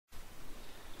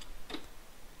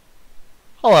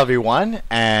Hello everyone,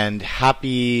 and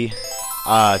happy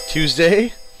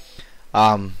Tuesday.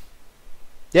 Yeah,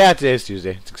 today's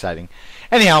Tuesday. It's exciting.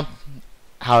 Anyhow,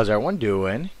 how's everyone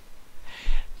doing?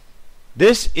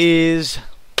 This is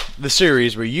the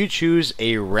series where you choose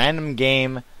a random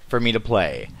game for me to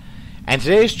play. And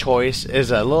today's choice is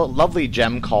a little lovely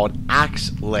gem called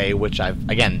Axelay, which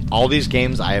again, all these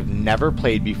games I have never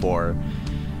played before.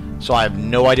 So I have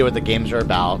no idea what the games are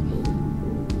about.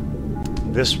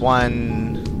 This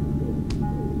one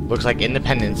looks like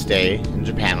Independence Day in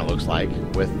Japan, it looks like,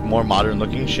 with more modern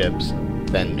looking ships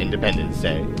than Independence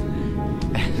Day.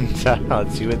 And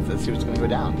let's see what's going to go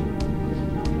down.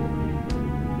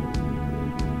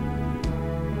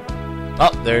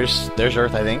 Oh, there's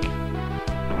Earth, I think.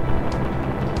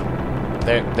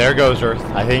 There goes Earth,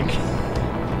 I think.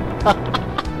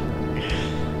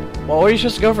 Well, where are you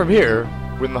supposed to go from here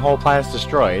when the whole planet's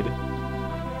destroyed?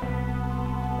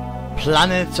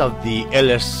 Planets of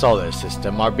the solar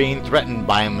system are being threatened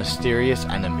by a mysterious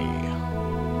enemy.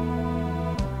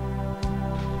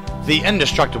 The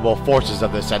indestructible forces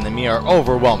of this enemy are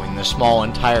overwhelming the small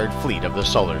and tired fleet of the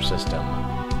solar system.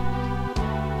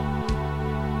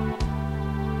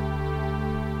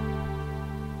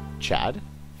 Chad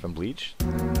from Bleach?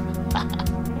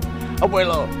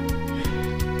 Abuelo!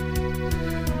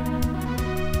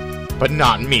 But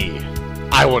not me.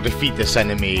 I will defeat this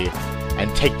enemy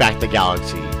and take back the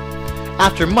galaxy.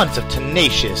 After months of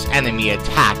tenacious enemy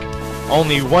attack,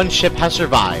 only one ship has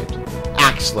survived.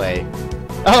 Axelay.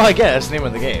 Oh, I guess, name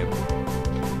of the game.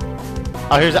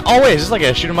 Oh, here's that. Oh, wait, is this like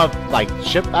a shoot 'em up, like,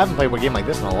 ship? I haven't played a game like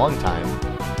this in a long time.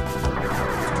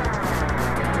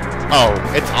 Oh,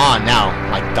 it's on now,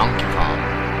 like Donkey Kong.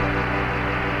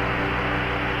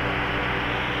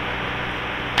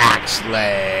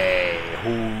 Axelay.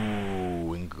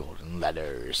 Ooh, in golden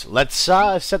letters. Let's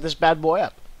set this bad boy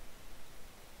up.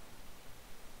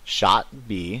 Shot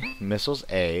B, missiles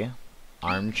A,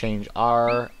 arm change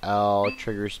R, L,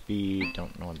 trigger speed,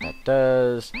 don't know what that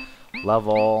does,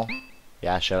 level,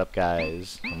 yeah, shut up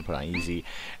guys, I'm gonna put on easy.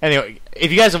 Anyway,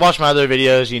 if you guys have watched my other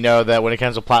videos, you know that when it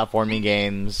comes to platforming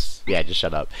games, yeah, just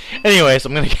shut up. Anyways,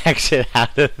 I'm gonna exit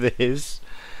out of this.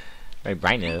 My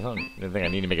brightness, I don't think I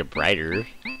need to make it brighter.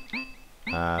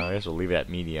 I guess we'll leave it at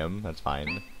medium, that's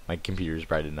fine. My computer's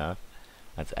bright enough.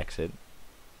 Let's exit.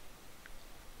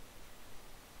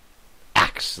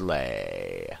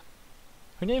 Axelay.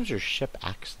 Who names her ship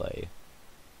Axelay?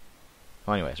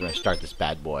 Well, anyways, we're gonna start this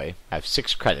bad boy. I have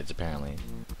 6 credits apparently.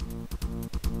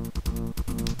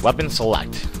 Weapon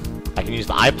select. I can use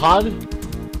the iPod?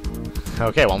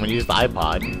 Okay, well I'm gonna use the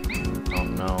iPod. Oh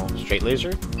no. Straight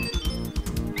laser?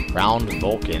 Round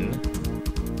Vulcan.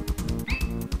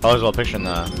 Oh, there's a little picture in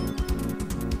the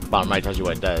bottom right tells you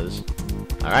what it does.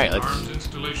 Alright, let's... Arms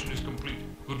installation is complete.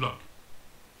 Good luck.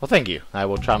 Well, thank you. I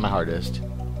will try my hardest.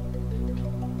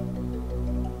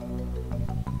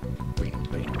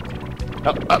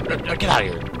 Oh, get out of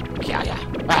here. Yeah.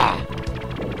 Ah.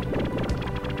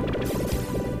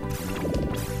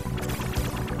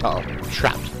 Uh-oh,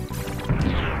 trapped.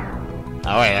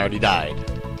 Alright, I already died.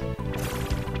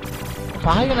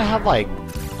 How are you gonna have, like,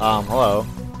 hello?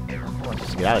 Let's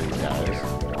just get out of these guys.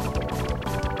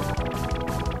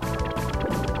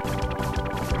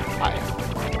 Hi.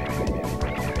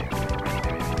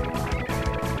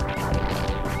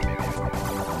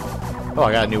 Oh,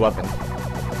 I got a new weapon.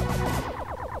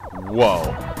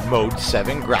 Whoa. Mode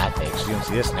 7 graphics. You don't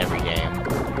see this in every game.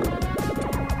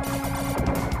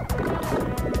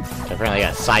 So apparently I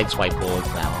got side swipe bullets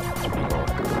now. That's pretty cool.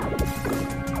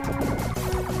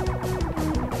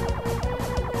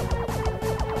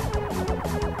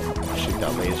 Shoot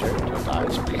that laser until it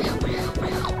dies.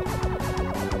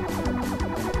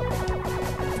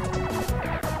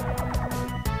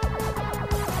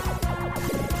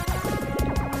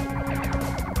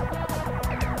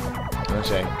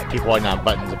 Keep holding on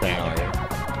buttons apparently.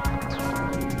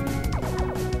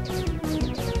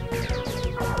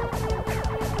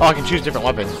 Oh, I can choose different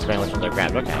weapons depending on which ones I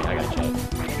grabbed. Okay, I got you.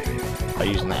 By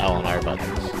using the L and R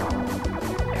buttons.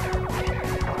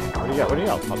 What do you got? What do you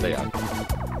got? Oh, there you go.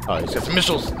 Oh, he's got some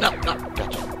missiles. No,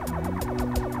 gotcha.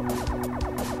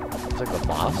 It's like the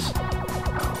boss.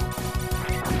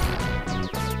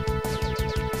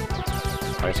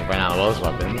 I guess I ran out of those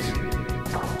weapons.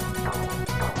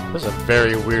 This is a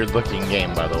very weird looking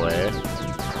game, by the way.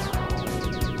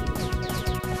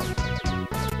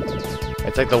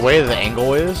 It's like the way the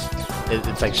angle is,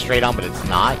 it's like straight on, but it's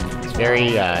not. It's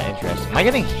very interesting. Am I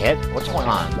getting hit? What's going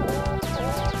on?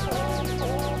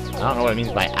 I don't know what it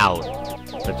means by out.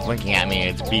 But it's blinking at me and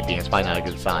it's beeping. It's probably not a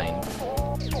good sign.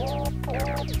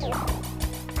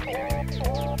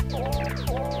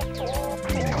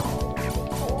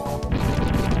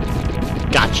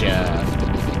 Gotcha!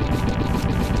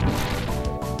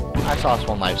 I saw us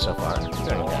one life so far.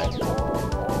 Doing okay.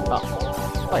 Oh.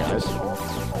 Hi, guys.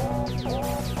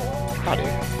 Howdy.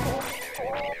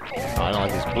 Oh, I don't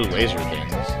like these blue laser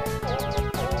things.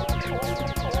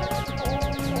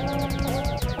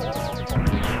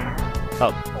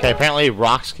 Oh, okay, apparently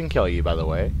rocks can kill you, by the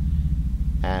way.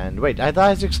 And, wait, I thought I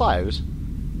had 6 lives.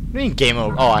 What do you mean game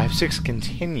over? Oh, I have 6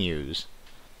 continues.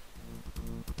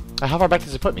 How far back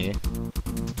does it put me?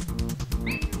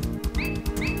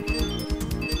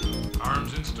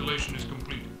 Arms installation is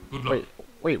complete. Good luck.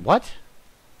 Wait, what?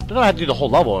 I don't know how to do the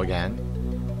whole level again.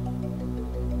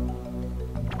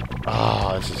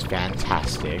 Oh, this is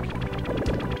fantastic.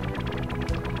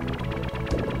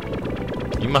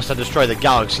 You must have destroyed the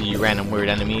galaxy, you random weird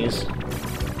enemies.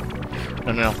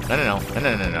 No.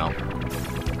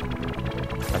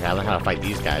 Okay, I learned how to fight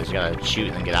these guys. You gotta shoot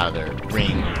and then get out of their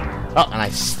ring. Oh, and I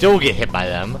still get hit by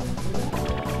them.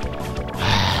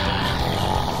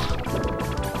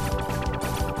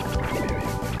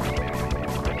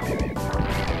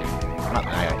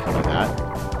 I gotta cover that.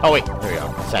 Oh wait, there we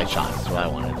go. Side shot, that's what I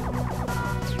wanted.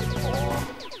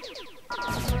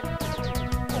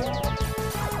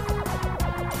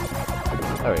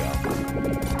 There we go.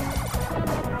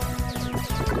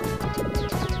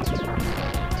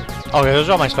 Okay, those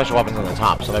are all my special weapons on the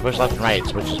top, so if I push left and right, it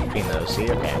switches between those. See?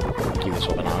 Okay. Keep this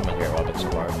weapon on, my favorite weapon so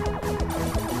far.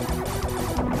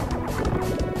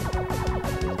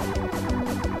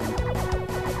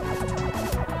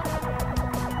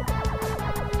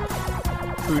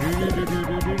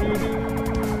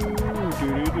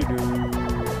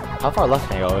 How far left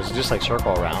can I go? Is it just like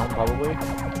circle around, probably? I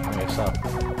guess so.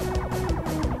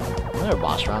 Is there a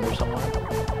boss round or somewhere?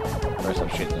 Or I'm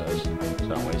shooting those, so I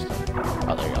don't waste them.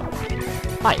 Oh, there you go.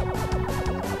 Hi!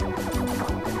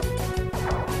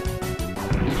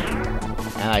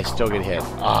 And I still get hit.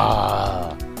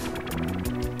 Ah!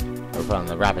 We're put on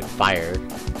the rapid fire.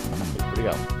 Where'd he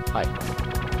go? Hi.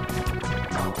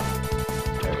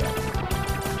 There we go.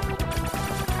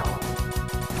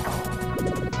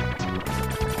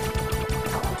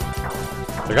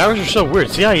 The graphics are so weird.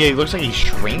 See how he looks like he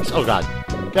shrinks? Oh god.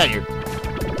 Get out of here.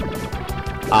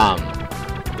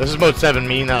 This is mode 7,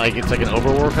 meaning that like it's like an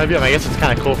overworld kind of view. I mean, I guess it's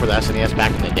kind of cool for the SNES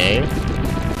back in the day.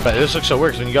 But this looks so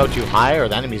weird, because when you go too high, or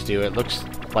the enemies do, it looks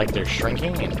like they're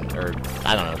shrinking, and, or,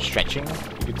 I don't know, stretching,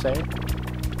 you could say.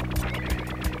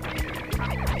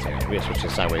 So, we gotta switch to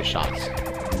sideways shots.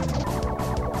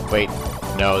 Wait,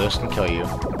 no, this can kill you.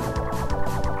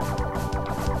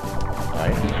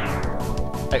 Alright.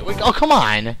 Hey, wait, oh, come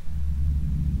on!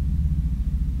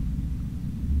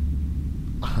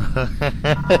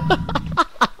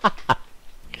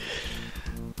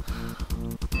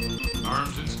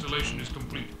 Arms installation is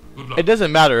complete. Good luck. It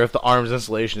doesn't matter if the arms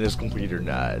installation is complete or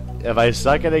not. If I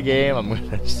suck at a game, I'm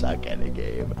gonna suck at a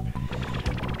game.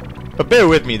 But bear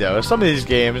with me though, some of these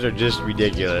games are just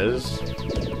ridiculous.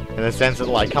 In the sense that,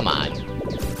 like, come on.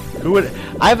 Who would...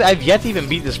 I've yet to even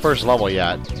beat this first level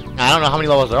yet. I don't know how many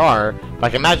levels there are, but I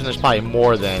can imagine there's probably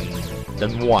more than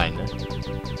one.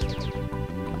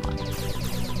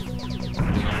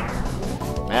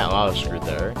 Man, well, I was screwed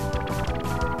there.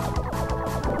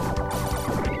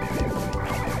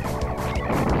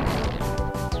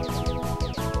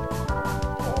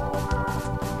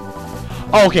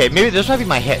 Oh, okay, maybe this might be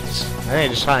my hits. I think I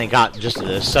just finally got just to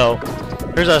this. So,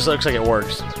 here's how this looks like it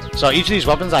works. So, each of these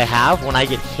weapons I have, when I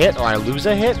get hit or I lose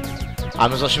a hit,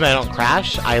 assuming I don't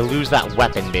crash, I lose that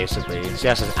weapon, basically. See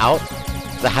how it says out?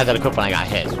 Because I had that equipped when I got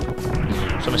hit.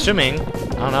 So, I'm assuming... I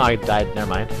don't know, I died. Never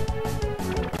mind.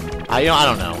 I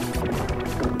don't know.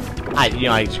 I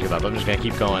just give up. I'm just gonna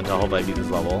keep going until hopefully I beat this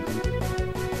level.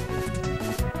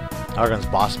 Argon's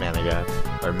boss man again.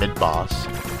 Or mid-boss.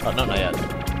 Oh, no, not yet.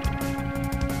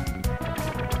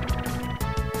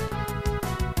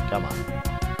 Come on.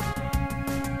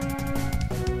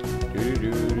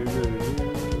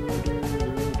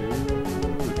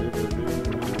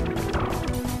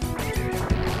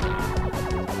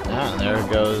 Ah, and there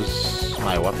goes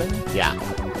my weapon? Yeah.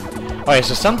 Okay,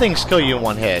 so some things kill you in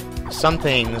one hit. Some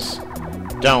things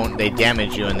don't. They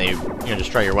damage you and they,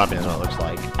 destroy your weapon is what it looks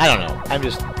like. I don't know. I'm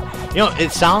just...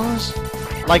 it sounds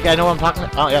like I know what I'm talking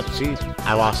about. Oh, yep, see?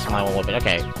 I lost my one weapon.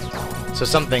 Okay. So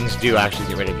some things do actually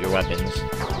get rid of your weapons.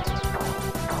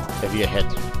 If you get hit,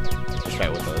 just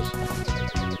right with those.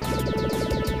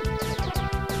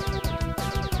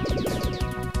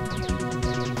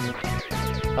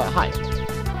 Hi.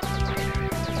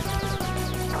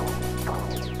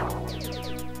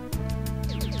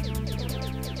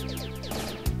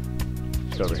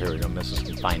 Let's go over here. We go. Missiles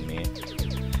can find me.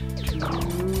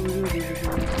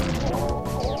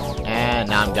 And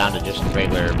now now I'm down to just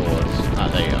regular bullets. Oh,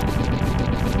 there you go.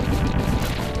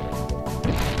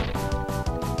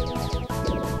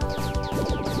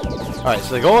 Alright,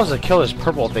 so the goal is to kill this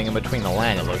purple thing in between the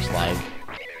land, it looks like.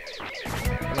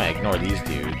 I'm gonna ignore these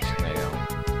dudes. There you go.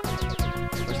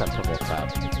 Where's that purple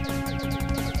crap?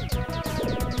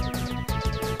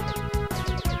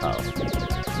 Uh-oh.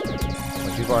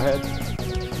 Went too far ahead?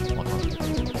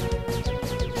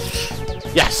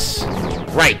 Yes!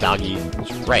 Right, doggy.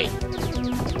 That's right.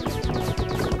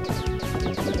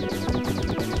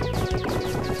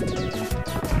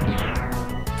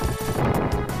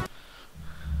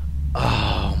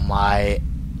 Oh my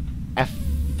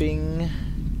effing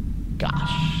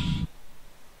gosh.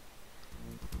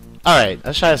 Alright,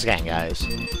 let's try this again, guys.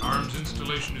 Arms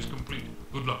installation is complete.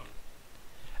 Good luck.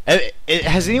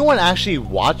 Has anyone actually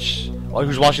watched, or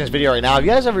who's watching this video right now, have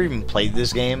you guys ever even played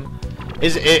this game?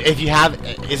 If you have,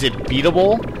 is it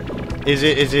beatable? Is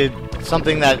it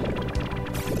something that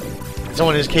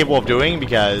someone is capable of doing?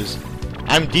 Because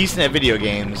I'm decent at video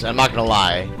games, I'm not gonna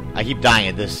lie. I keep dying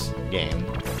at this game.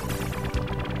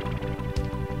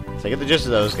 So I get the gist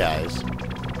of those guys.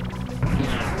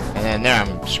 And then there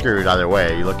I'm screwed either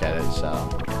way you look at it, so.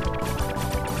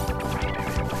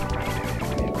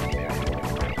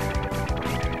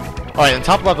 Alright, in the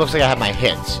top left looks like I have my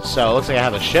hits. So it looks like I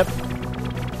have a ship.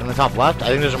 In the top left, I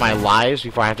think those are my lives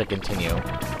before I have to continue.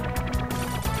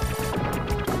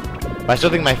 But I still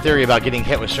think my theory about getting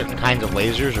hit with certain kinds of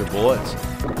lasers or bullets,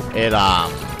 it,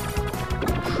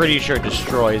 pretty sure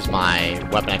destroys my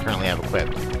weapon I currently have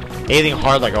equipped. Anything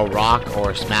hard like a rock or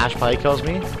a smash probably kills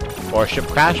me, or a ship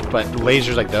crash, but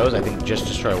lasers like those I think just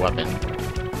destroy a weapon.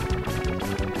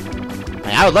 I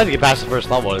mean, I would like to get past the first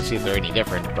level to see if they're any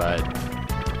different, but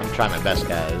I'm trying my best,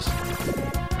 guys.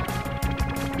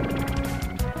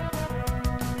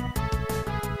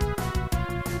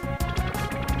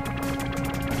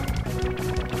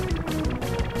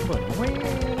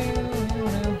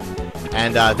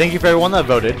 And thank you for everyone that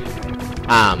voted.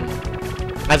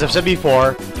 As I've said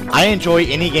before, I enjoy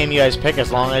any game you guys pick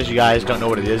as long as you guys don't know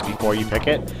what it is before you pick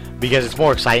it, because it's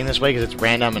more exciting this way because it's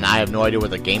random and I have no idea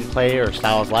what the gameplay or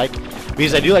style is like.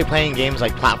 Because I do like playing games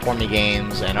like platforming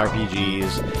games and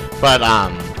RPGs, but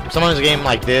sometimes a game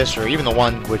like this, or even the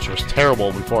one which was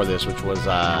terrible before this, which was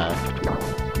Arthur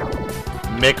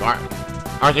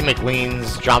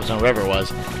McLean's Drop Zone, whatever it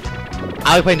was.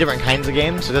 I like playing different kinds of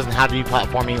games, so it doesn't have to be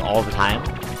platforming all the time.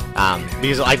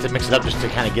 Because I like to mix it up just to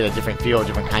kind of get a different feel of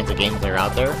different kinds of games that are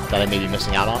out there that I may be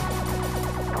missing out on.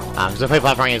 Because I play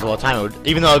platforming games all the time,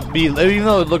 even though it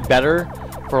would look better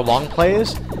for long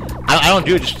plays, I don't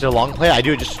do it just to long play. I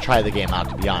do it just to try the game out.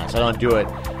 To be honest, I don't do it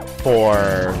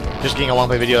for just getting a long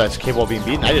play video that's capable of being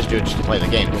beaten. I just do it just to play the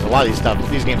game, because a lot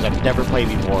of these games I've never played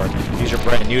before. These are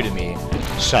brand new to me,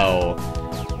 so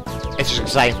it's just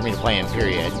exciting for me to play them,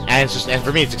 period. And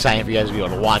for me, it's exciting for you guys to be able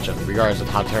to watch them, regardless of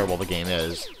how terrible the game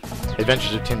is.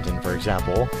 Adventures of Tintin, for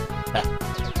example.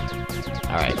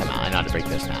 Alright, come on, I know how to break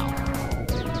this now.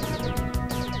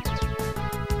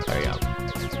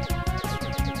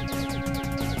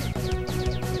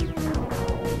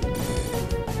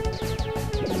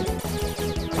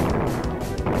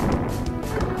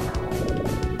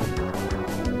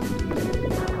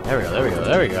 There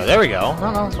we go. There we go.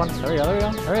 No, it's fun. There we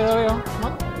go. Come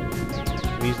on.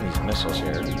 I'm using these missiles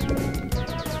here. There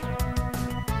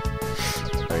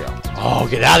we go. Oh,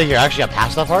 get out of here. I actually got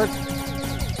past that part?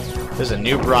 This is a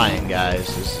new Brian, guys.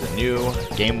 This is a new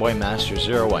Game Boy Master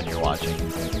 01 you're watching.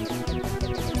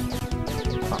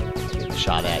 Oh, getting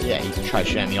shot at. Yeah, you can try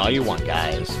shooting me all you want,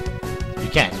 guys. You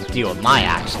can't deal with my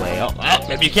Axelay. Oh,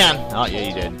 maybe you can. Oh, yeah,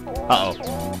 you did. Uh-oh.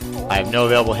 I have no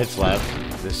available hits left.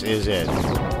 This is it.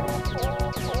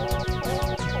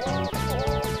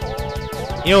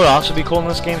 You know what would also be cool in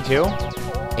this game, too?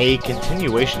 A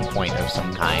continuation point of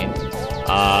some kind.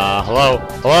 Hello?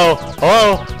 Oh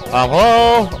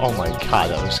my god,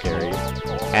 that was scary.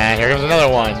 And here comes another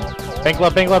one. Bank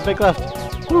left.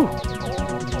 Woo!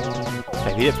 Can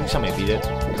I beat it? Please tell me I beat it.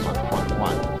 Come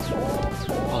on.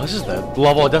 Oh, this is the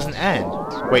level it doesn't end.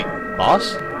 Wait,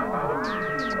 boss?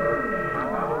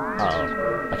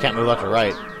 Uh-oh. I can't move left or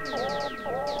right.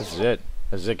 This is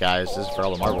it, guys. This is for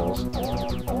all the marbles.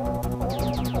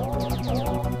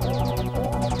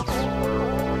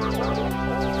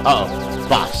 Uh-oh,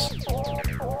 boss. Okay,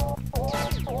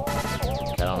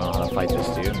 I don't know how to fight this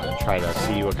dude. I'm gonna try to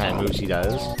see what kind of moves he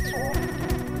does.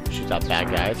 Shoot out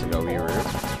bad guys to go rear.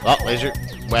 Oh, laser,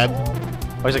 web.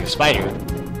 Oh, he's like a spider.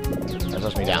 That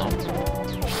slows me down.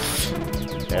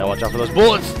 Okay, gotta watch out for those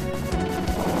bullets.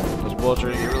 Those bullets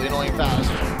are gonna get really annoying fast.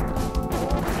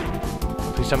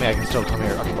 Please tell me I can still come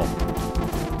here. Okay, cool.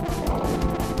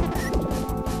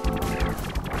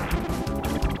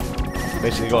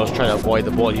 Basically, the goal is try to avoid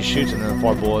the bullet he shoots and then the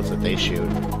 4 bullets that they shoot. Okay,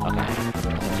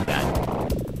 not too bad.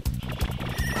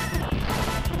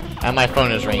 And my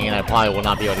phone is ringing, and I probably will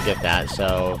not be able to get that,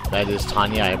 so that is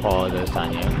Tanya. I apologize,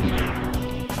 Tanya.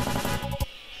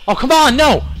 Oh, come on!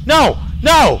 No! No!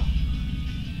 No!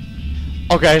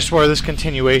 Okay, I swear this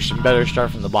continuation better start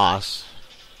from the boss,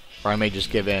 or I may just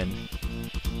give in.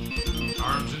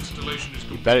 Arms installation is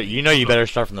complete. You better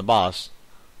start from the boss.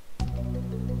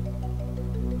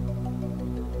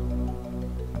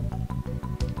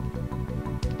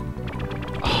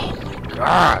 Oh my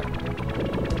god!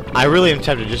 I really am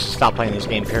tempted just to stop playing this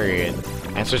game, period,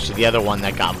 and switch to the other one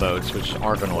that got votes, which is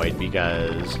Arkanoid,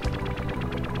 because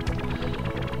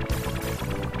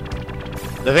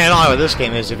the thing I don't like with this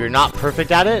game is if you're not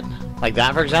perfect at it, like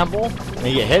that for example, and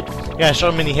you get hit, you got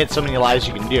so many hits, so many lives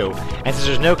you can do. And since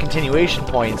there's no continuation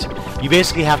points, you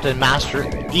basically have to master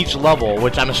each level,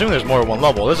 which I'm assuming there's more than one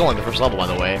level. This is only the first level, by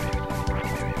the way.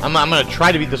 I'm gonna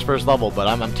try to beat this first level, but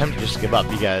I'm tempted just to give up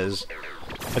because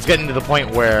it's getting to the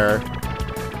point where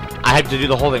I have to do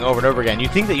the whole thing over and over again. You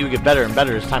think that you would get better and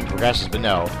better as time progresses, but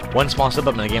no. One small step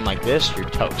up in a game like this, you're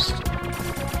toast.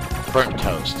 Burnt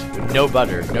toast. No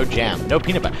butter, no jam, no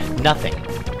peanut butter, nothing.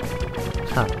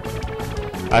 Huh.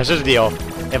 Alright, so here's the deal.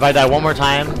 If I die one more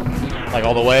time, like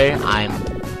all the way,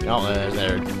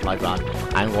 they're life gone.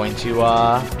 I'm going to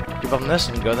give up on this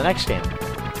and go to the next game,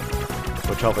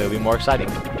 which hopefully will be more exciting.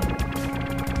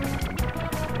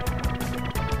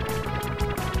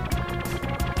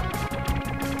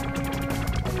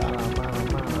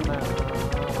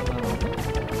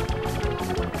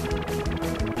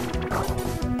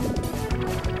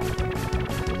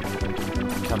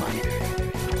 Come on.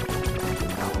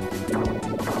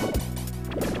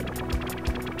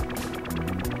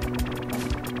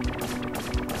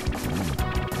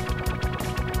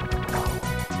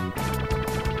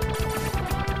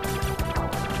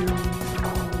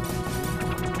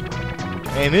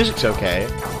 Hey, music's okay.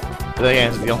 But again,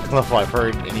 it's the only level I've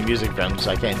heard any music from,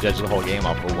 so I can't judge the whole game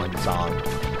off of one song.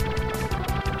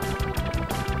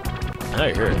 I know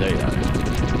you heard it. There you go.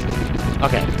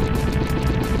 Okay.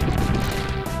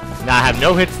 Now I have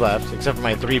no hits left, except for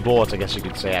my 3 bullets, I guess you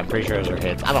could say. I'm pretty sure those are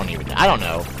hits. I don't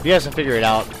know. If you guys can figure it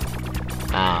out,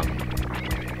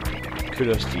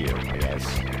 kudos to you, I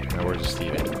guess. In the words of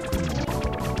Steven.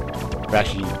 We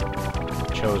actually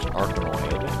chose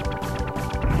Arkanoid.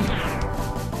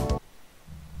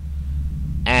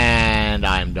 And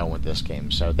I'm done with this game.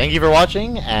 So thank you for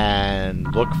watching,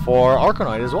 and look for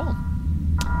Arkanoid as well.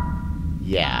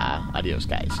 Yeah, adios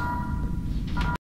guys.